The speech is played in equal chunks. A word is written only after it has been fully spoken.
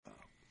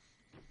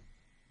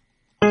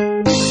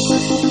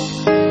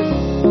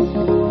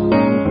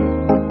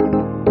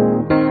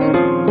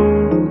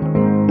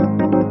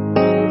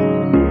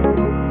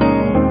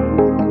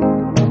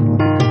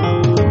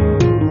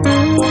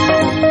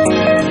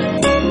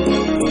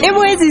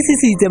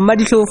sisitse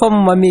mmadihlo fa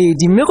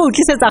mmamedi mme go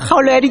tlisetsa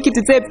kgaolo ya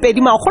dikete tse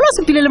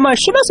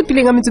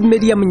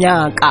 272 ya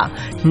Monyaka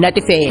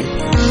nnate fela.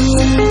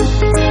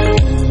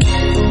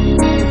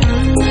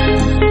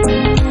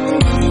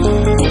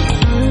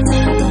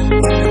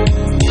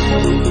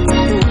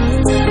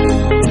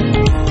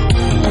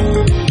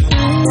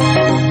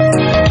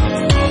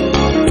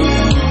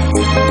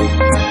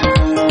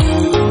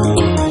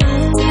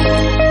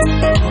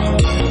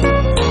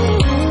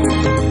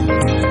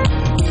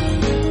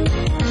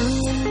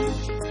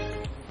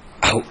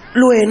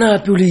 Loena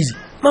Pulidi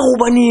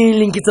magobane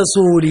leng ke tsa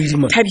soledi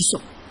ma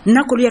Thabiso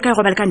nna kolo ya ka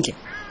go ba le kantle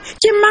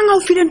ke manga o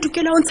file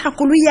ntokela o ntsha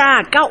kolo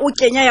ya ka o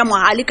kenya ya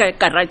mohale ka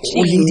garage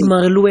o ledi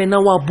mare le wena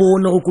wa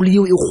bona go kolo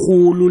eo e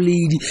golo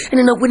ledi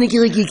ene na kwene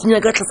ke re ke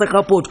kinya ka tlasa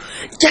ka poto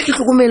ke ke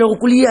tlhokomela go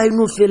kolo ya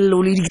ino fella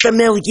o ledi ke tla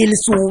meo ke le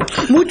so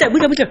buta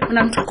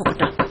ona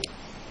ntlhokota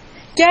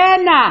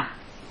kena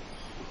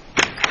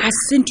a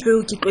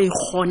sentho ke tlo e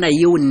gona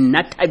eo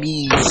nna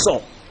Thabiso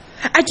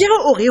a kere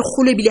o re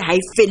gole bile ha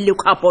e felle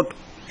ka poto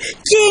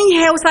King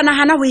he o sana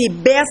hana ho e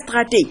bear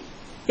strate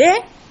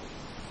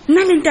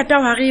nna le ntata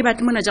wa re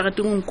batho mona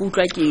jarateng o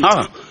nkutlwa ke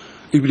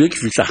e bile ke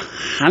fitla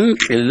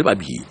hantle le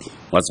babedi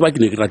wa tseba ke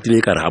ne ke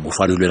ratile ka re ha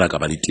bofano le la ka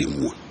ba le teng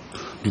mo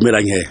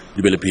dumelang he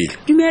di bele pele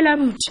dumela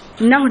buti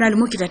nna hona le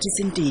mo ke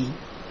tatiseng teng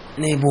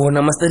ne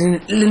bona master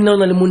le nna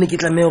ona le mone ke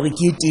tlameha hore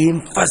ke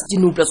teng fast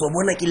no plus wa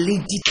bona ke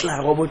late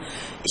Clara wa bona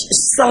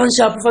sound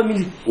sharp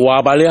family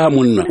wa baleha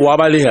monna wa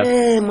baleha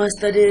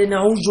master dena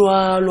ha o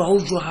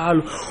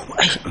jwalo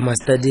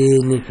master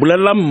dene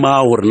bolella mma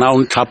hore na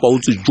o ntlhapa o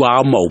tse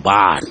jwa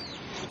maobane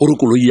o re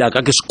koloi ya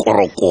ka ke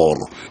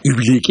sekorokoro e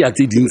bile ke a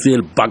tse dintse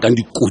le bakang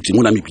dikotsi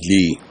mona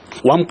mebileng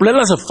wa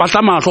mpolela se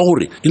fatla mahlo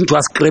hore ke ntho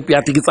ya scrap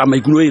ya te ke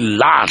tsamaya kuno e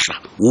lahla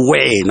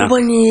wena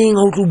boneng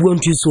ha o tlo bua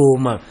ntho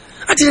soma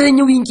a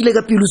tsenye o inkile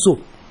ka pelo so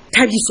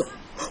Thabiso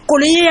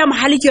koloi ya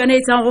mohale ke yona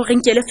e tsang go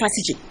renkele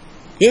fasije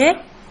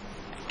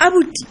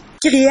abuti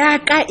ke re ya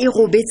ka e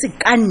robetse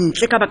ka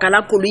ntle ka baka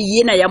la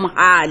koloi ena ya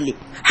mohale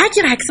ha ke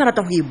re ha ke sa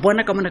rata go e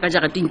bona ka mona ka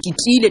jarateng ke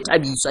tlile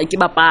Thabiso a ke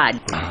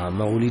bapale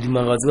magoledi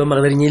magatse ba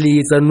magala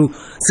dinyeletsa no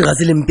se ga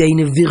se lempe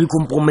in a very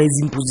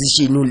compromising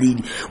position o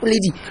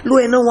ledi le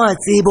wena wa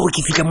tseba gore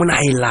ke fitla mona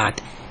ha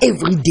elata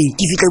every day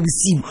ke fitla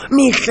bosibo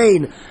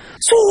mehlena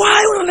so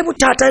why o le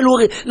botata ile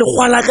hore le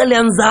gwala ka le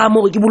anzama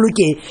hore ke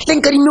boloke le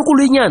nka dinne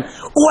koloinyana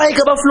why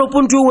ka ba flop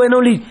ntwe wena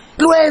o le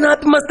wena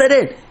happy master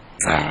den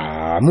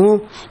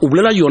mo o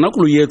bolela yona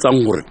koloi e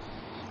etsang hore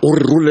o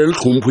re role le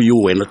tlhompho yo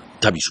wena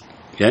Thabiso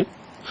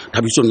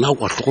Thabiso nna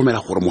go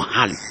hlokomela gore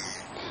mohale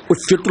o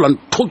fetola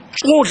ntho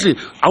tsohle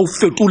a o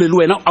fetole le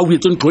wena a o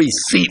etse ntho e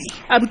sele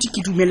abuti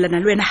ke dumellana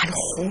le wena ha le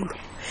kgolo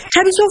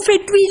Thabiso o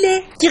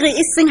fetwile ke re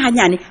e seng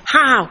hanyane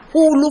ha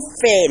holo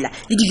fela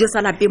le dijo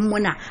tsa lapeng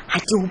mona ha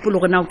ke hopole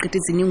gore na o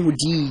qetetse neng ho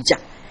dija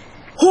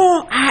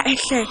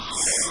ehle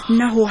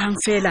nna ho hang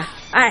fela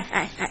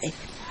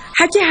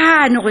ha ke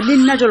hane gore le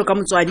nna jalo ka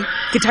motswadi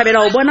ke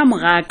thabela ho bona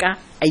moraka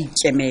a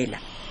ikemela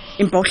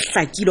empa o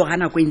hlakile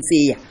hana go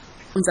entseya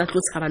o ntse a tlo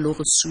tshaba le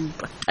go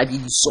supa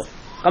Thabiso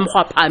ka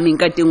mogwa phameng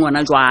ka teng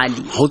ona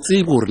jwale ho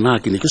tsebe gore na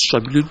ke ne ke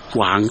swabile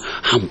twang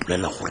ha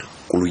mpolela gore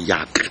koloi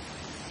ya ka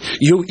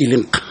yo e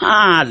leng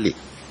khale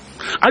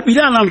a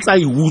bile ana ntsa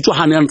I utswa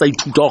hane a ntsa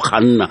ithuta go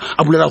khanna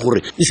a bolela gore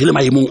e se le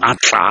maemong a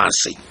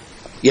tlase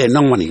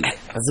yena ngwaneng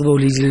a tseba o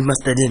le di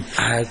master den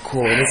a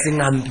khole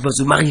sengampi ba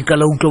so marika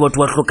la utlwa batho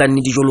ba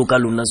hlokane dijolo ka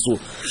lona so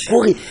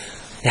gore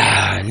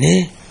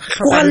ne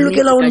o a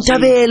lokela ho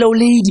ntabela o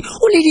ledi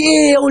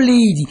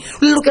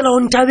le lokela ho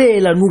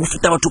ntabela no go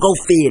feta batho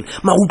kaofela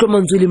magutlo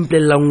mantso le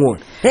mpellang ngona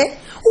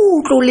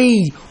o tlo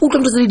ledi o tlo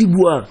ntse le di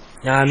bua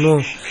no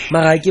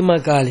mara ke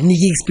makale ne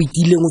ke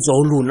expectile go tswa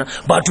ho lona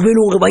batho be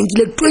le hore ba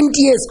nkile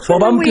 20 years ba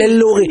ba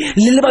mplelle hore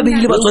le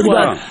babedi le batswadi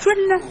ba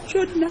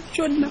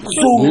Jonna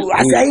so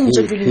a sa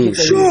intse tlo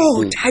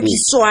sho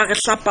Thabiso a re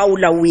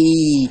hlapaola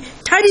we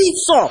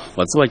Thabiso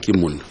wa tseba ke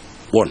monna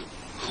bona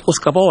o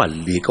ska ba wa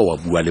leka wa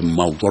bua le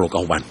mmao jwalo ka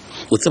hobane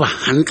o tseba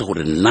hantle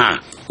gore na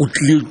o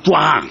tlile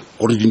twang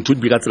gore dintho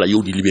di be ka tsela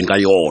eo di lebeng ka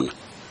yona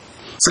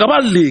ska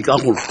ba leka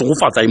go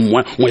hlogofatsa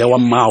moya wa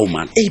mmao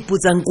man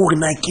ipotsang gore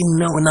na ke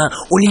nna ona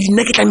o le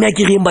nna ke tlamea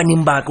ke re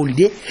baneng baka o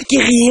le ke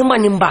re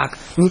baneng baka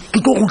ke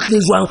tlo go tle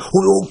jwang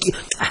o ke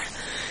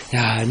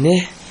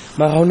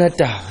mara ona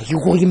taba ke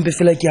gore ke mpe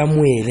fela ke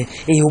amoele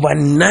ho ba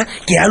nna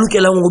ke a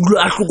lokelang go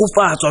dula a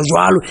hlokofatswa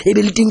jwalo e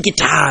be le teng ke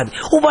thabe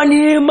o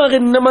bane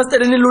mare nna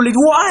master le lo le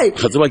why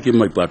ga tseba ke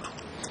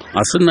maipato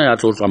a sena ya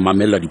tlo tswa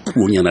mamela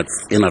dipuonyana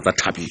tsena tsa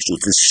Thabiso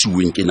tse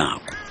siweng ke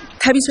nako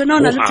Thabiso na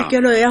ona le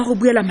tokelo ya go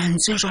buela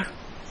mantswe jwalo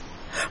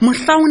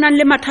mohla o nang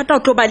le mathata o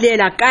tlo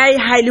balela kae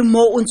ha ile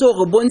mo o ntse o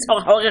re bontsha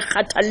gore ha o re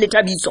kgathalle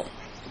Thabiso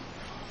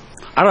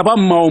araba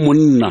mmao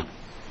monna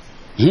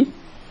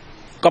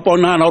ka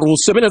pona na re o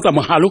sebeletsa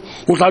mohalo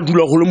o tla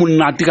dula go le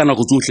monnate ka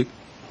nako tsohle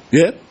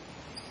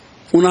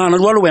o nagana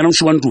jwale wena o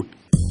shebang ntlo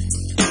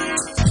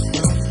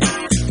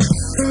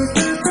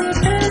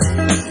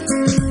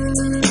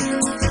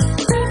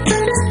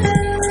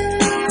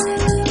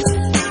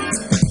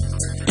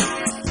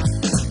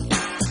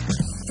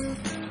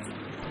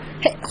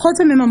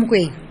Khotse Mema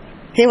Mokwena.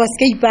 He was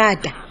ke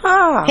ipata.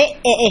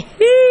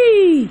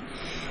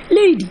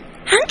 Lady,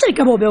 hantle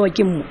ka bobe wa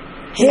ke mo.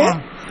 He.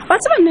 Wa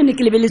tsaba nne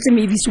ke lebeletse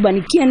Mavis bane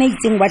ke yena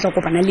itseng ba tla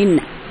kopana le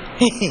nna.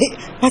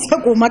 Ba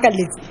sa go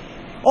makalletse.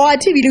 O a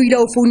TV le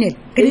o founela.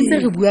 Ke ntse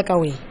re bua ka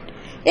wena.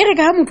 E re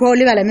ka motho wa o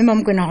lebala Mema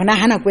Mokwena gona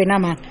hana kwena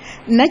man.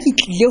 Nna ke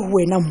tlile ho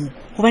wena mo.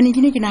 Gobane ke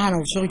ne ke nagana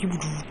o tshwere ke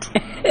bodutu.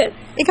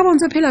 E ka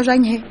bontse phela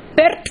jang he?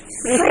 Bert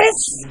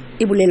fresh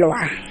e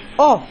bolelwa.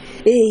 Oh.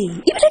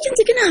 Ibile ke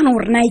ntse ke nagana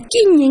gore na ke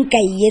nyeng ka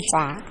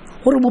ietsa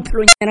gore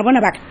bophelo nyana bona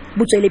baka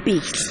bo tswele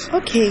pele.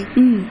 Okay.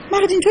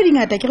 Mara dintho di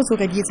ngata ke re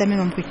tsoka di etsa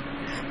Mema Mokwena.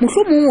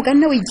 Mohlomong o ka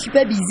nna wa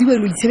ikipa busy wa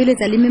lo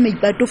itshebeletsa le Mema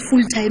Ipato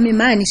full time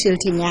mane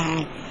shelteng ya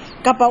hae.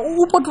 Kapa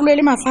o potolwe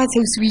le mafatshe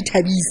o se o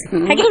ithabise.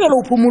 Ha ke re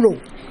lo phomolo.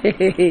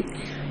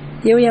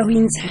 Yeo ya ho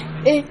intsha.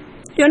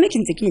 Yona ke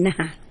ntse ke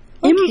nagana.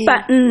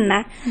 Empa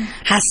nna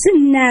ha se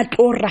nna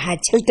tlo raha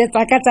tšhelete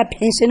tsa ka tsa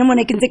pension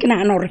mone ke ntse ke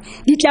nagana gore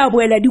di tla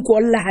boela di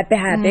kolla hape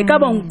ka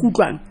ba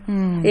nkutlwang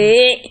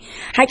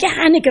ha ke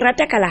gane ke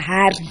rata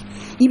Kalahari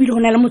ebile go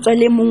na le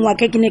motswale mongwe wa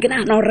ka ke ne ke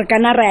nagana gore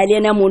kana ra ya le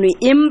ena mono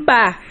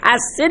empa a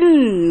se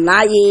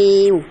nna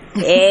eo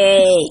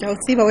ka o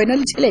tseba wena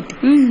le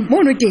tšhelete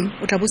mono teng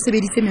o tla bo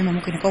sebeditse Mema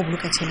Mokwena ka o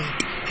boloka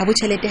tšhelete ha bo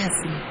tšhelete ha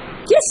se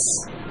yes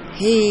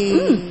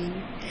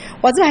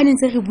wa tseba ha ne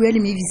ntse re bua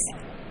le Mavis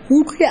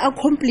utlwe a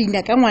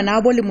complaina ka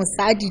ngwana bo le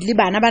mosadi le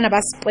bana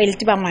ba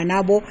spoiled ba ngwana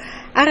bo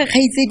a re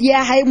kgaitsedi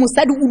ya hae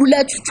mosadi o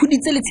dula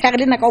thutuditse le tshega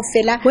lena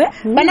kaofela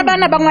bana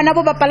ba ngwana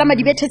bo ba palama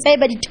dibethe tsa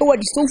ba dithewa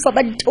di sofa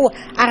ba dithewa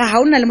a re ha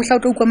ona le mohla o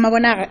tlo ukwa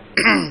mabona a re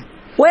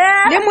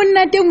le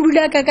monna teng o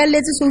dula ka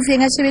kalletse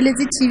sofeng a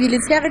shebeletse TV le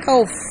tshega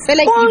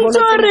kaofela ke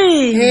bolo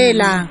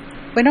hela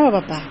wena wa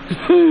bapa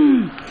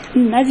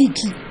nna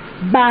Vicky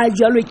ba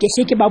jalo ke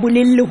se ke ba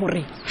bolelle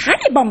hore ha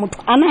e ba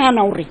motho a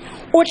nagana hore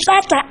o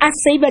tlatla a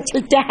save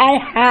tšhelete hae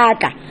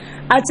haka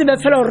a tsebe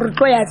fela gore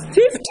tlo ya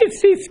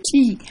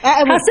 50-50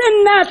 ha se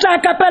nna tla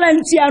ka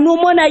palantsiano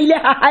mona ile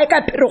ha hae ka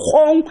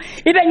pherekgong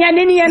e be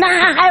nyanene yena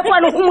ha hae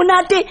kwa le go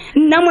monate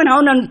nna mona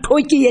ona ntho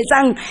ke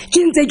etsang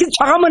ke ntse ke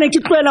tshwara mona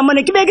ke tloela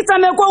mona ke be ke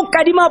tsamaye go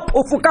kadima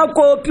phofu ka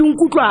kopi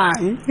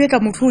nkutlwang be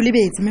ka motho o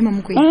lebetse Mema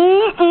Mokwena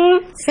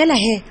fela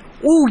he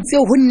o tse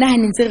ho nna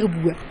ne ntse re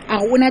bua a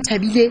go ona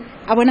thabile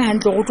a bona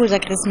hantle go tlo ja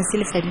Christmas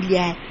le family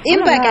ya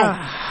empa ka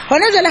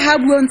hona jale ha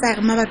bua ntse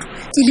re ma batho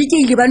ke like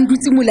ile ba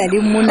ndutse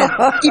molaleng mona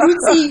ke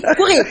dutse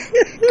gore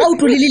ka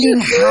utlo le leng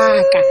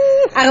haka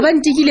a re ba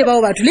ntikile bao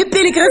batho le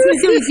pele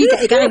Christmas e fika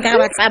e ka re nka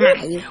ba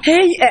tsamaye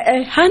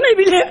hana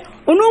bile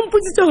o no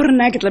mputsitse gore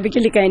nna ke tla be ke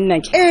le kae nna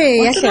ke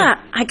ya tla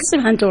ha ke se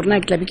hantle gore nna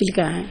ke tla be ke le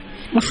kae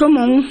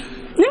mohlomong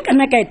nka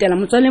nna ka etela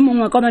motswale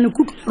mongwe ka bana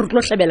kutlo re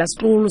tlo hlabela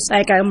stroll sa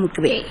ka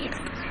motlobela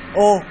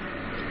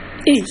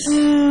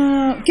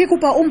ke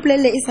kopa o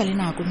mpolelle e sa le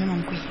nako Mema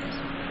Mokwena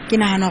ke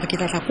nagana gore ke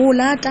tla go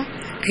lata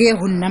re ye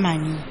go nna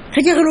mane re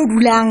ke re lo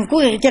dulang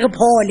ko re ke re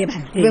phole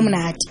bana be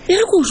monate e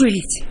re go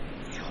jwetse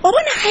o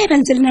bona ga e ba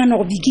ntse le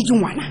nagana gore Vicky ke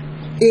ngwana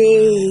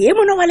e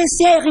mona wa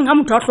lesegeng ga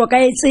motho a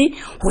tlhokaetse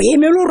go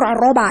emele gore a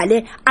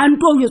robale a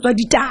nto o etswa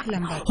ditala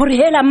gore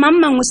hela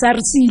mamang o sa re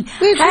sile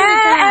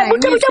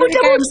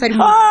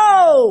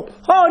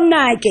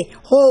nake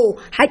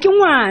ha ke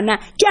ngwana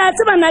ke a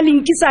tseba na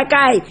lenkisa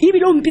kae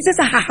ebile o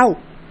mpitsetsa gagao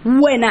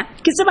wena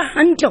ke tseba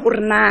hantle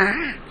gore na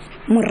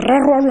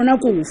morero wa lona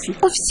kofi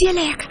official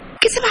yaka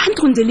ke tseba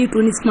hantle ntse le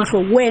tonetse mahlo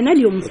wena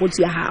le yo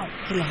mgotsi ya hao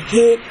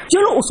he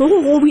jalo o so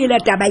go buela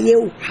taba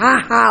yeo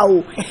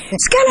hao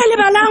skala le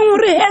balang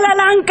hore hela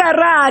lang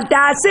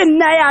karata se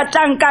nna ya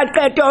tlanka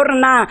qete hore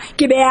na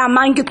ke be ya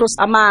mang ke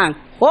tlosa mang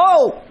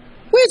o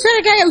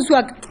tsere ka ya uswa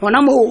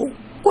hona mo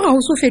go ga o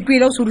so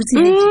fetwele o so dutse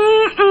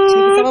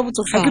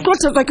ke tlo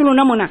tsetsa ke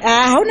lona mona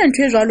ha ona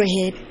ntwe jwalo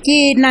he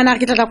ke nana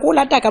ke tla go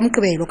lata ka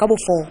moqebelo ka bo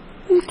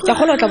 4 ka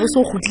gola tla bo so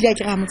gotlile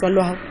ke ga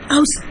motswallo wa hao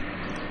ausi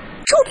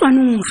ke o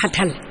tlanong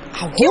khathalla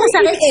ke o sa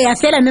re ya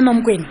fela Mema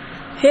Mokwena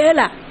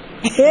hela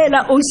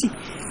ausi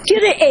ke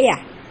re eya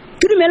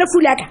ke dumela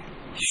fulaka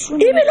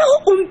ebile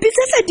o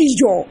mpitsetsa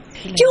dijo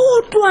ke o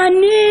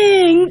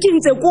twaneng ke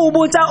ntse ko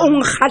botsa o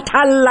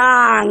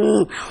nkgathallang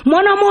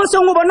mona mo se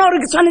ngo bona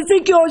gore ke tshwanetse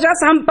ke o ja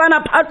sampana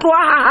phatlo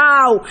wa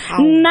hao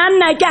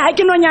nna ke ha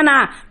ke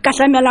nonyana ka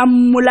hlamela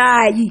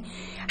mmolai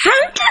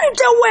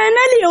hantle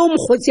wena le yo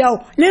mgotsi yao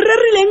le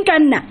rerileng ka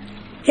nna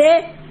he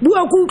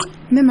bua kutlo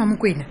Mema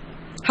Mokwena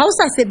ha o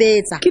sa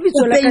sebetsa ke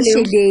bitsola ka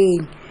leo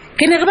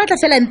ke ne re batla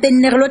fela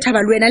mpenne re lo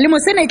thaba le wena le mo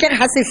sena itle re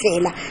ha se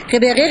fela re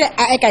be re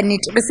a ka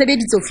nnete re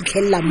sebeditse o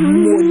fitlhella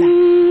mmola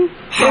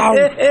ha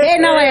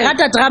ena wa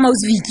rata drama o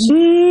Vicky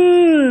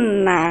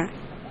na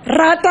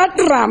rata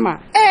drama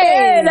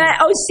la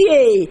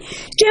ausie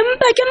ke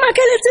mpa ke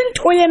makeletse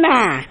ntho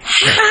yena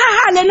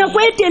ha le nako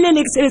e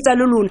telele ke sebetsa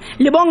le lona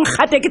le bong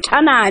gate ke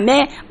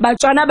tlhaname ba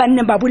tswana ba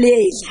nne ba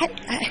bolele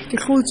ke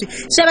tlhotswe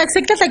sheba ke se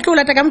ke tla ke o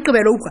lata ka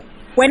moqebelo ukwa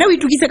wena o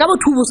itukise ka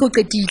botho bo so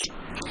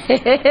qetile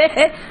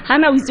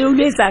hana o itse o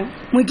le etsang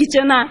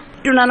mokitjena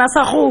tonana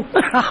sa go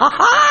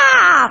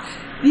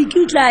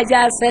Bikitla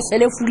ja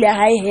sesele fule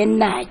hae he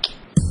nnake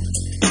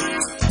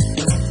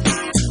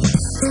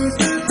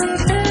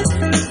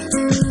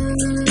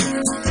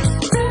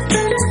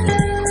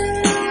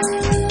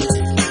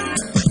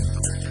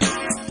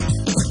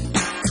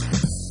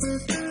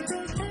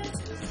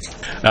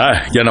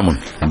Yana mon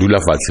dula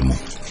fatshe mo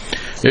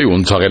o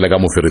ntshwarela ka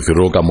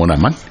moferefere o ka mona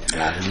man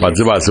ba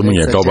tseba se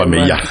monyetla o ba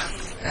meya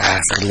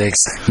relax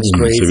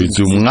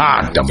sebetsi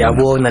ngata ya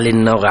bona le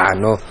nna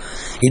gano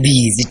e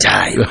busy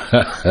time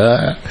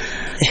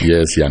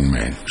yes young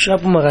man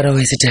sharp magara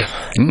we sethe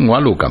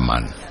ngwaloka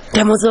man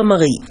tamo tsa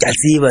mari ka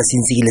tseba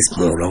since ke le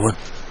small bona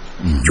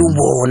ke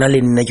bona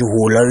le nna ke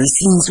hola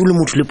since le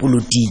motho le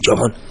politiki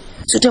bona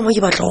so tamo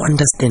ke batla go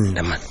understand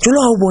man jolo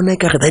ha o bona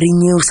ka re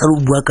daring e o sa lo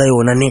bua ka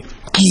yona ne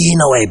ke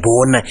ena wa e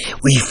bona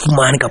o e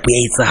fumane ka po ya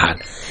etsagala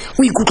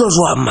o ikutlo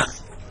jwama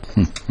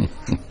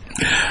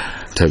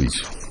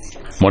Tabiso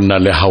monna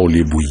le ha o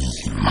le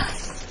boima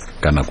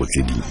kana go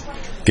tseding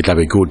ke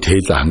tlabe ke o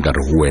thetsa hanga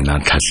re ho wena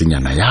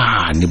tlhasenyana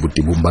yane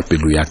botebong ba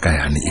pelo ya ka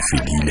yane e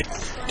fedile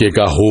ke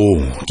ka ho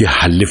ke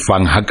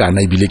halefang hakana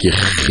ibile ke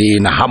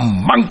gena ha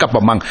mang kapa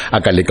mang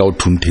aka leka o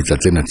thunthetsa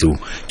tsena tseo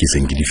ke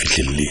seng ke di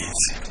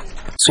fihlelletse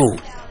so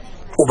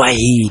o ba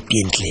happy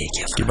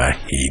entleke ke ba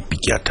happy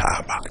ke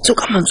athaba so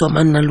ka mantswa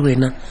manna le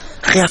wena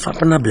re a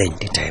fapana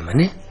blend time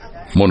ne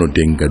mono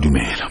teng ka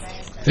dumela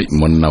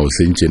monna o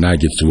sentse na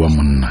ke tsuwa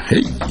monna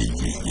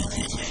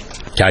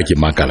ke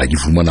makala ke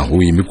fumana ho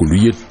eme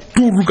koloi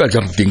turu ka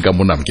jarteng ka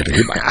mona ke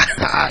re ba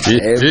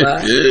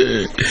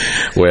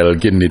well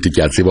ke nnete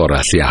ke a tseba hore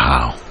a se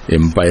hao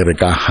empa e re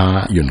ka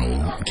ha you know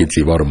ke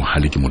tseba hore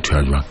mohale ke motho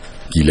ya jwang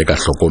ke ile ka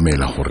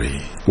hlokomela hore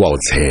wa o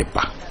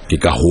tshepa ke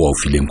ka ho o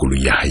fileng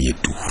koloi ya hae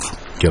turu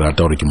ke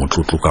rata hore ke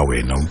motlotlo ka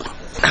wena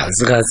a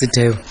tsega se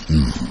theo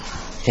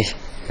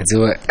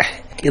tseba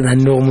ke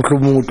danno mo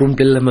tlo mo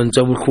tompella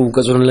mantswa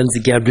bohloko tsona la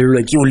ntse ke abelwa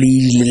ke o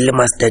le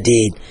master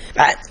dad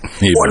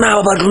bona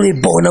ba tlo e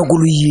bona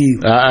koloi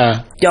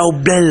ya o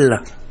bella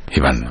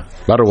banna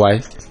ba re why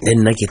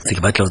nna ke tse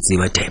ke batla o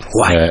tseba time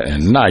why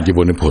nna ke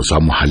bone phoso a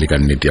mohale ka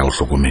nnete ya o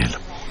hlokomela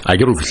a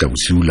ke re o fihla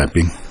bosiu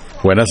lapeng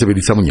wena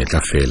sebedisa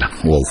monyetla fela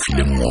o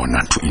fileng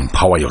ngona to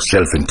empower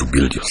yourself and to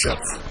build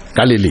yourself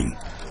ka leleng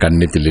ka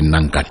nnete le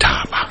nna nka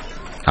thaba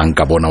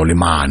anka bona o le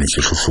mane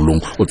sehlohlolong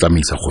o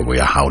tsamaisa kgwebo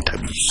ya hao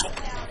Thabiso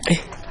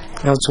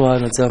ya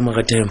tswana tsa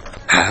magatem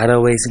hara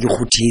wa ise ke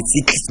khuthetse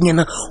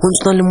tlisnyana ho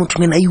ntsona le motho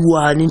ngena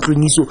iwane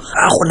ntlonyiso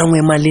a gona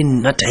ngwe maleng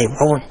na time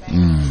ha bona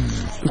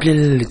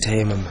le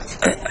time mama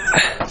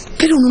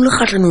ke lo le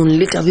khatlano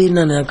le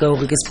tabena na ka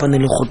hore ke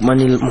spanele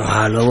khotmane le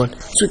mohala bona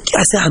so ke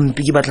a se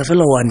hampi ke batla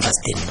fela o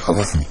understand ha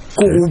bona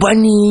go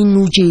bani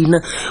no jena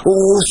o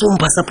so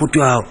mpha support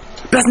ya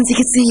plus ntse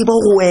ke tseba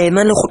go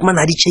wena le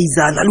khotmane a di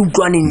chaizana le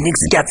utlwane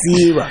next ke a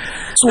tseba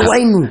so why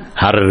no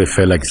ha re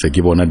fela ke se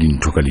ke bona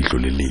dintho ka litlo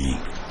le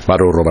leng ba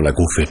re robala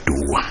go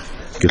fetoa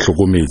ke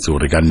hlokometse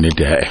hore ka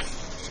nnete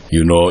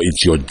you know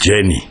it's your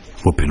journey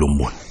bophelong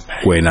bona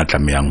wena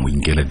tlamehang o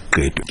inkela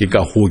diqeto ke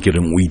ka ho ke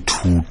reng o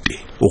ithute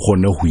o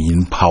gone ho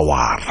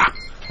empowera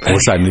go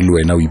sa ne le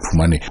wena o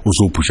iphumane o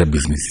so pusha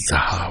business tsa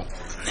hao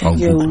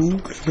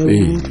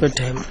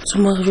time so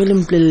ma re le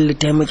mplelle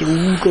time ke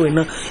utlwa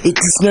wena e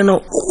tlisnyana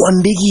o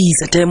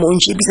ambegisa time on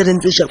shebisa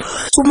dentse sharp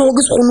so ma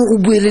go se gone go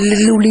buele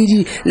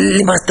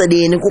le master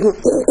dene go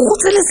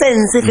tsele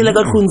sense fela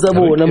ka tlhontsa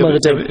bona ma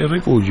re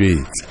go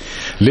jwetse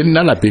le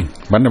nna lapeng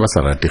ba ne ba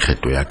sa rate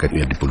kgetho ya ka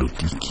ya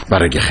dipolitiki ba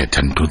re ke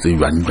kgetha ntho tse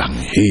jwang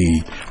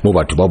mo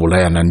batho ba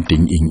bolayana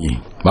teng eng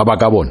ba ba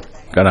ka bona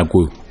kana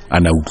go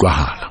ana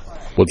utlwahala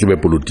o tsebe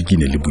politiki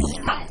ne le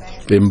boima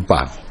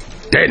empa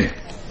then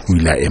o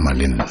ila ema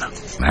le nna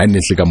ha ne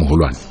se ka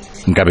moholwane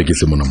nka be ke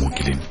se mona mo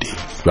ke leng teng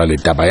jwale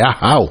taba ya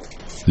hao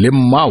le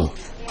mmao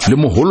le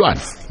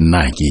moholwane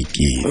nna ke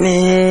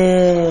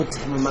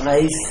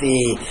magaife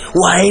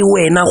why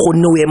wena go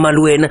nne o ema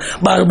le wena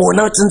ba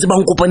bona tsentse ba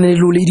nkopane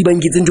le ledi ba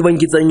nketse ntho ba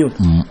nketsang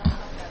yona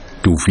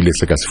ke o file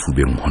se ka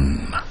sefubeng go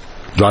nna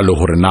jwale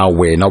hore na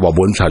wena ba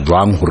bontsha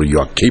jwang hore you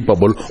are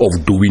capable of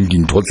doing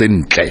dintho tse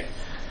ntle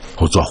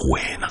ho tswa go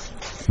wena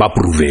ba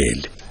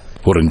provele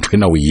hore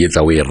nthwena o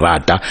yetsa o e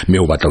rata me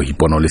o batla o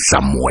ipona le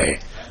somewhere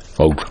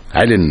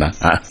ha le nna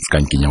ska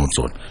nkenya o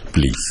tsona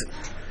please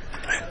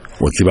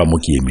o tseba mo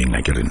ke emeng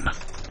a ke re nna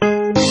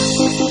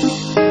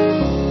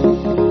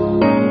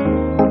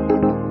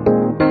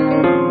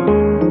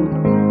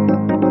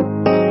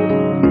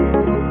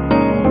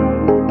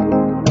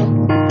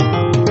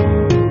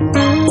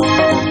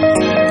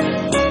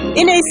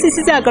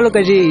sisitsa ka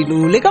loka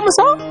jeno le ka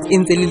moso e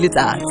ntse le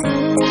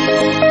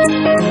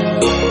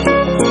letsatsi